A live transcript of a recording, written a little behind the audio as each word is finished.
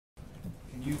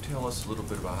you tell us a little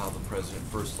bit about how the president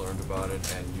first learned about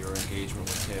it and your engagement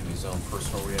with him, his own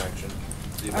personal reaction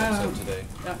to the events of today?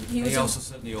 He also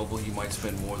said in the Oval he might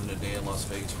spend more than a day in Las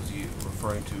Vegas. Was he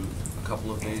referring to a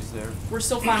couple of days there? We're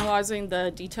still finalizing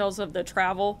the details of the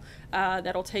travel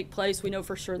that'll take place. We know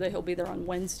for sure that he'll be there on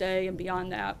Wednesday, and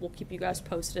beyond that, we'll keep you guys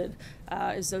posted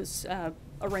as those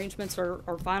arrangements are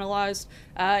finalized.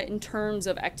 In terms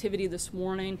of activity this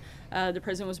morning, the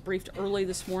president was briefed early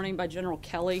this morning by General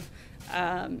Kelly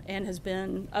and has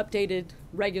been updated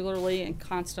regularly and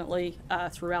constantly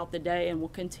throughout the day, and will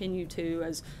continue to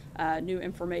as new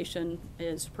information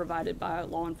is provided by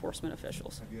law enforcement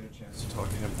officials. Have you had a chance to talk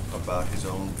to him about his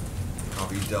own, how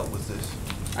he dealt with this?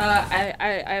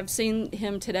 I have seen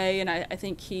him today, and I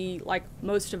think he, like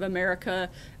most of America,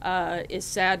 is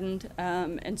saddened,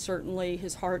 and certainly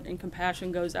his heart and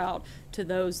compassion goes out to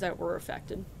those that were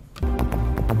affected.